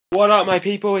What up, my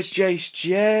people? It's Jace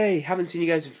J. Haven't seen you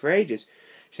guys for ages.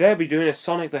 Today I'll be doing a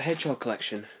Sonic the Hedgehog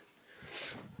collection.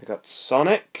 I got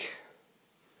Sonic.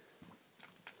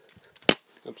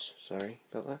 Oops, sorry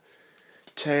about that.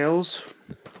 Tails.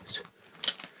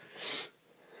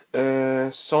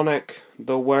 Sonic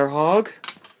the Werehog.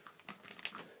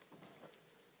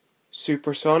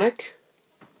 Supersonic.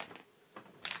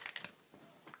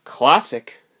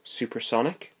 Classic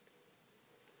Supersonic.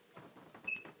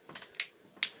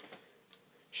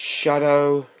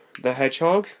 Shadow the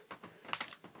Hedgehog.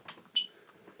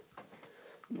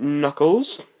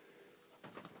 Knuckles.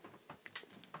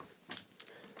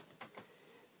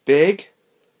 Big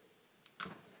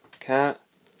Cat.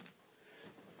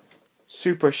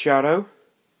 Super Shadow.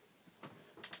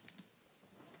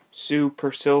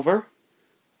 Super Silver.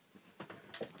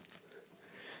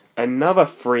 Another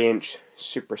 3-inch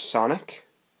Supersonic.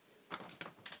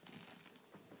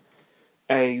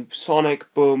 A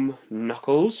Sonic Boom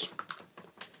Knuckles.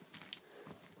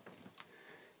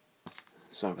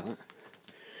 Sorry about that.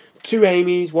 2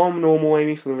 Amy's, 1 normal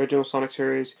Amy from the original Sonic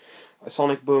series, a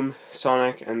Sonic Boom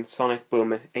Sonic and Sonic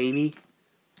Boom Amy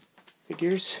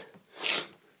figures.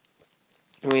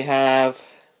 And we have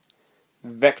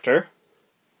Vector,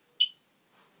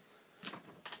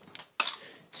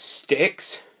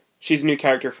 Styx. She's a new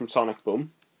character from Sonic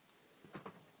Boom.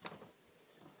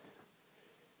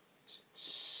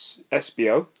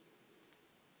 SBO.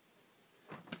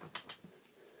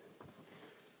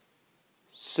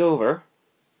 Silver.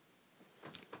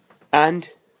 And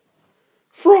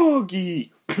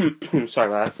Froggy. Sorry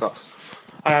about that.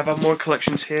 I have more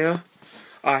collections here.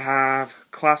 I have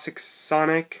Classic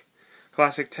Sonic,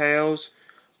 Classic Tails.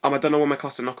 I don't know what my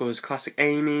Classic Knuckles is. Classic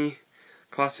Amy,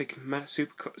 Classic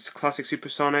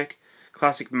Supersonic,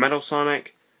 Classic Metal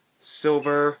Sonic,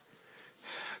 Silver,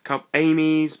 Cup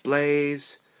Amy's,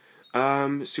 Blaze,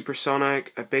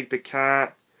 Supersonic, a Big the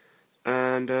Cat,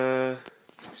 and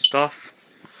stuff.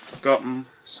 Got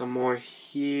some more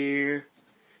here.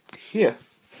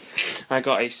 I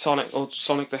got a old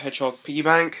Sonic the Hedgehog piggy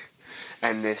bank,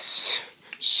 and this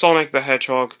Sonic the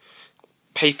Hedgehog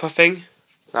paper thing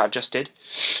that I just did.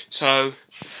 So,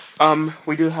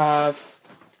 we do have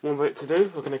one bit to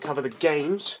do. We're gonna cover the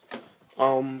games.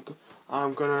 The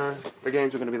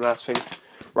games are gonna be the last thing.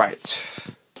 Right.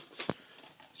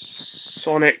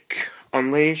 Sonic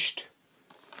Unleashed.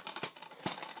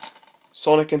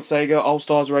 Sonic and Sega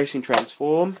All-Stars Racing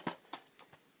Transform.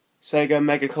 Sega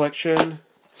Mega Collection.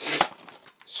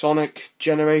 Sonic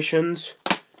Generations.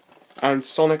 And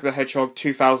Sonic the Hedgehog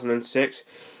 2006.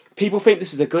 People think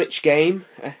this is a glitch game.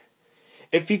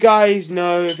 If you guys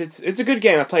know, if it's a good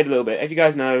game, I played a little bit. If you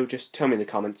guys know, just tell me in the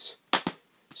comments.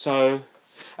 So,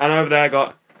 and over there I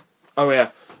got, oh yeah,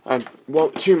 and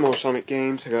 2 more Sonic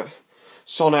games. I got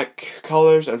Sonic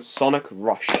Colors and Sonic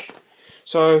Rush.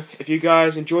 So, if you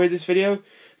guys enjoyed this video,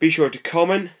 be sure to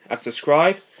comment and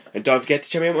subscribe. And don't forget to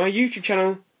check me out on my YouTube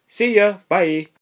channel. See ya. Bye.